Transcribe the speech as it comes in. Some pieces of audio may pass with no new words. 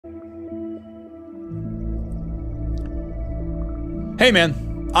Hey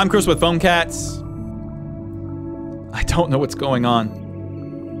man, I'm Chris with Foam Cats. I don't know what's going on.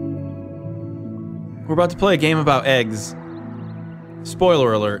 We're about to play a game about eggs.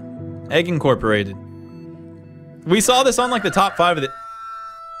 Spoiler alert. Egg Incorporated. We saw this on like the top 5 of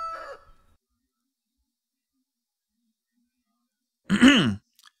the...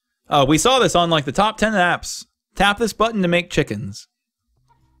 we saw this on like the top 10 apps. Tap this button to make chickens.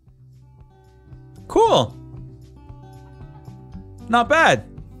 Cool. Not bad.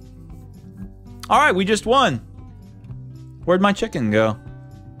 Alright, we just won. Where'd my chicken go?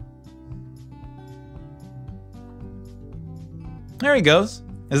 There he goes.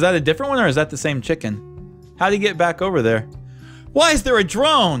 Is that a different one or is that the same chicken? How'd he get back over there? Why is there a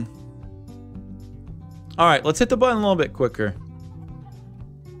drone? Alright, let's hit the button a little bit quicker.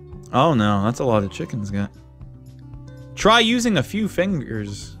 Oh no, that's a lot of chickens got. Try using a few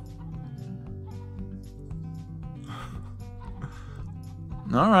fingers.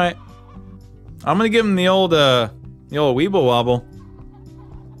 Alright. I'm gonna give him the old Weeble Wobble.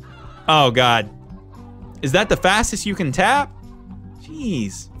 Oh god. Is that the fastest you can tap?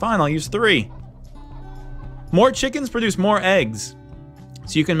 Jeez. Fine, I'll use 3. More chickens produce more eggs.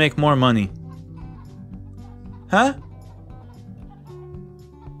 So you can make more money. Huh?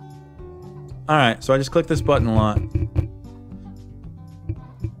 Alright, so I just click this button a lot.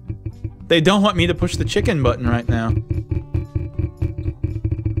 They don't want me to push the chicken button right now.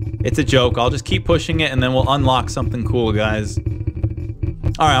 It's a joke. I'll just keep pushing it and then we'll unlock something cool, guys.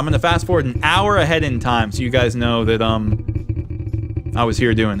 Alright, I'm gonna fast forward an hour ahead in time so you guys know that, I was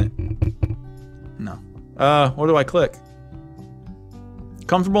here doing it. No. What do I click?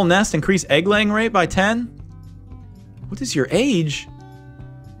 Comfortable nest, increase egg laying rate by 10? What is your age?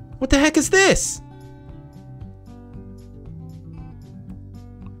 What the heck is this?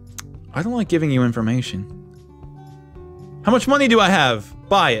 I don't like giving you information. How much money do I have?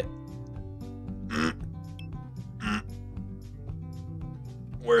 Buy it.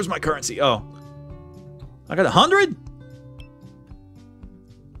 Where's my currency? Oh. I got 100?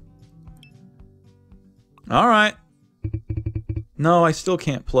 Alright. No, I still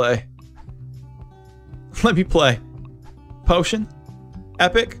can't play. Let me play. Potion?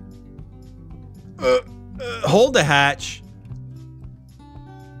 Epic? Hold the hatch.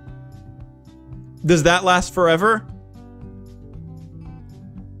 Does that last forever?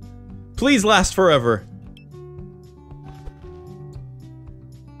 Please last forever.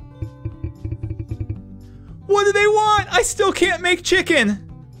 What do they want? I still can't make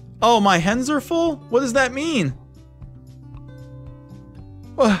chicken. Oh, my hens are full? What does that mean?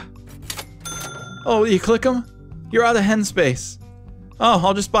 Oh, you click them? You're out of hen space. Oh,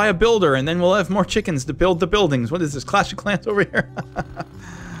 I'll just buy a builder and then we'll have more chickens to build the buildings. What is this, Clash of Clans over here?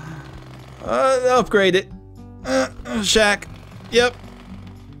 Upgrade it. Shack. Yep.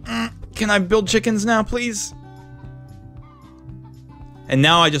 Can I build chickens now, please? And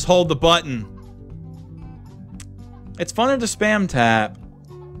now I just hold the button. It's funner to spam tap.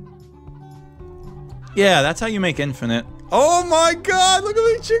 Yeah, that's how you make infinite. Oh my god, look at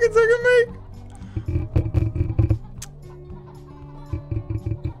these chickens I can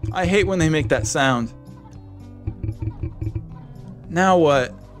make! I hate when they make that sound. Now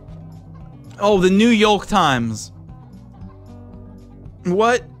what? Oh, the New York Times.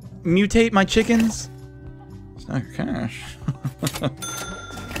 What? Mutate my chickens? It's not your cash.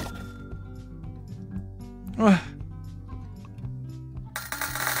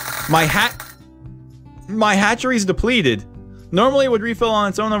 My hatchery's depleted. Normally it would refill on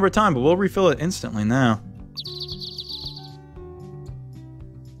its own over time, but we'll refill it instantly now.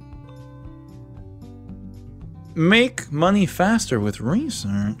 Make money faster with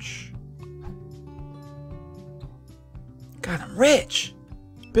research. God, I'm rich.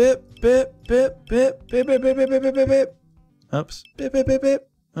 Bip, bip, bip, bip, bip, bip, bip, bip, bip, bip, bip. Oops. Bip, bip, bip, bip.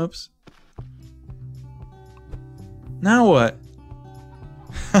 Oops. Now what?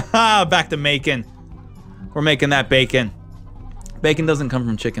 Haha, back to making. We're making that bacon. Bacon doesn't come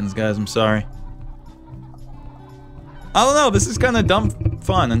from chickens, guys. I'm sorry. I don't know. This is kind of dumb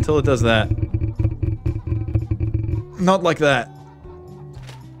fun until it does that. Not like that.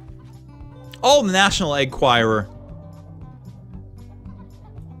 Oh, the National Eggquirer.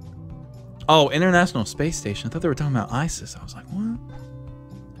 Oh, International Space Station. I thought they were talking about ISIS. I was like, what?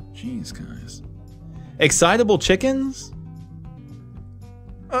 Jeez, guys. Excitable chickens?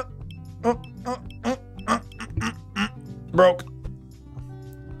 Broke.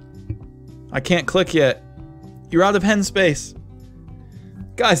 I can't click yet. You're out of hen space.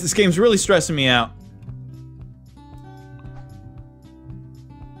 Guys, this game's really stressing me out.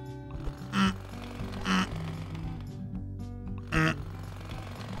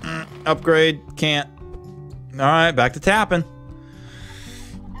 Upgrade. Can't. Alright, back to tapping.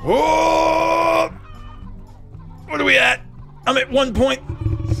 Whoa! What are we at? I'm at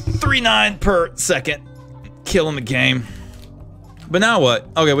 1.39 per second. Killing the game. But now what?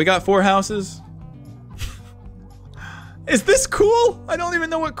 Okay, we got 4 houses. Is this cool? I don't even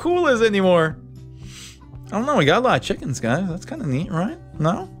know what cool is anymore. I don't know, we got a lot of chickens, guys. That's kind of neat, right?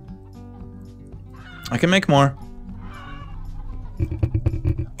 No? I can make more.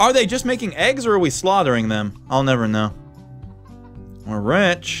 Are they just making eggs or are we slaughtering them? I'll never know. We're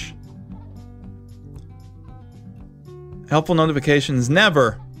rich. Helpful notifications,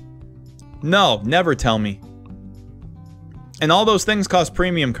 never. No, never tell me. And all those things cost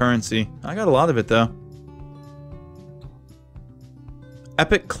premium currency. I got a lot of it though.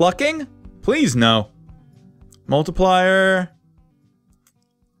 Epic clucking? Please no. Multiplier.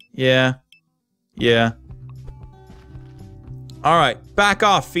 Yeah. Yeah. Alright, back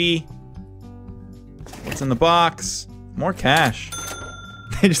off, Fee. What's in the box? More cash.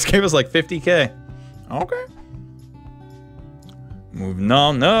 They just gave us like 50k. Okay. Moving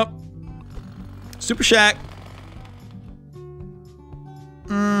on up. Super Shack.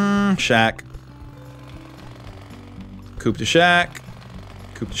 Shack. Coop to Shack.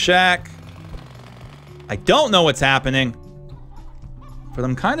 Coop to Shack. I don't know what's happening, but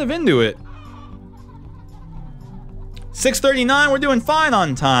I'm kind of into it. 6:39, we're doing fine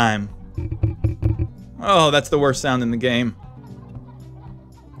on time. Oh, that's the worst sound in the game.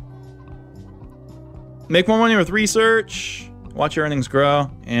 Make more money with research. Watch your earnings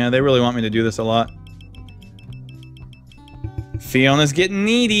grow. Yeah, they really want me to do this a lot. Fiona's getting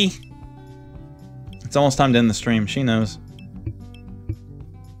needy. It's almost time to end the stream. She knows.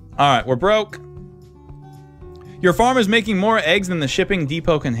 Alright, we're broke. Your farm is making more eggs than the shipping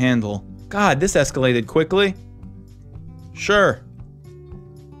depot can handle. God, this escalated quickly. Sure.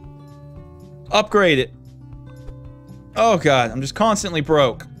 Upgrade it. Oh god, I'm just constantly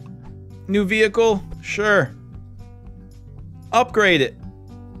broke. New vehicle? Sure. Upgrade it.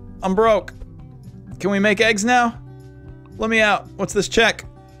 I'm broke. Can we make eggs now? Let me out. What's this check?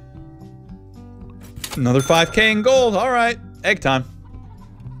 Another 5k in gold. Alright. Egg time.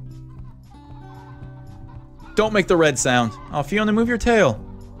 Don't make the red sound. Oh, Fiona, move your tail.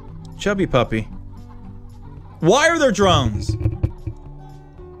 Chubby puppy. Why are there drones?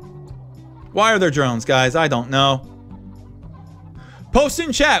 Why are there drones, guys? I don't know. Post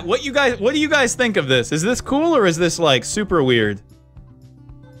in chat. What do you guys think of this? Is this cool or is this like super weird?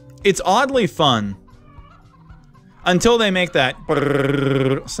 It's oddly fun. Until they make that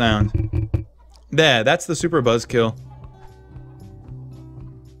sound. There, that's the super buzzkill.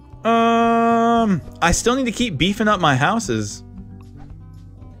 I still need to keep beefing up my houses.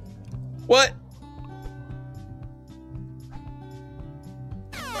 What?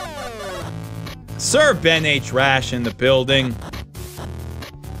 Sir Ben H. Rash in the building.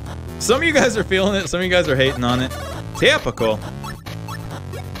 Some of you guys are feeling it, some of you guys are hating on it. Typical.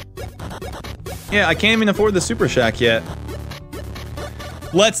 Yeah, I can't even afford the Super Shack yet.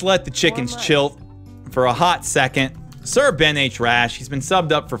 Let's let the chickens chill for a hot second. Sir Ben H. Rash, he's been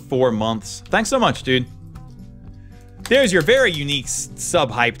subbed up for 4 months. Thanks so much, dude. There's your very unique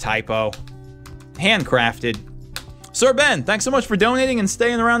sub-hype typo. Handcrafted. Sir Ben, thanks so much for donating and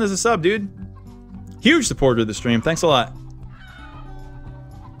staying around as a sub, dude. Huge supporter of the stream. Thanks a lot.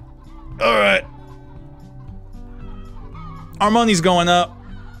 Alright. Our money's going up.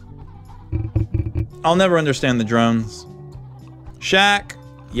 I'll never understand the drones. Shack.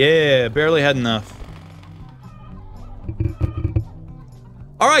 Yeah, barely had enough.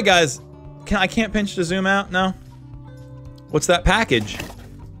 Alright, guys. I can't pinch to zoom out? No? What's that package?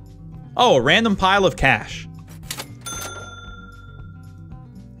 Oh, a random pile of cash.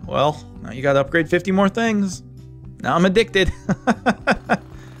 Well, now you gotta upgrade 50 more things. Now I'm addicted.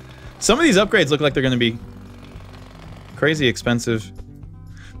 Some of these upgrades look like they're gonna be crazy expensive.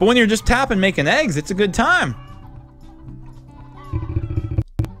 But when you're just tapping making eggs, it's a good time.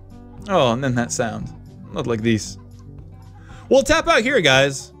 Oh, and then that sound. Not like these. We'll tap out here,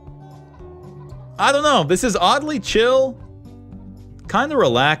 guys. I don't know. This is oddly chill. Kind of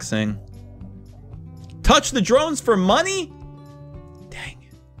relaxing. Touch the drones for money? Dang.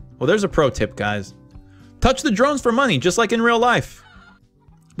 Well, there's a pro tip, guys. Touch the drones for money, just like in real life.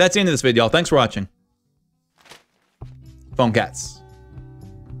 That's the end of this video, y'all. Thanks for watching. Phone Cats.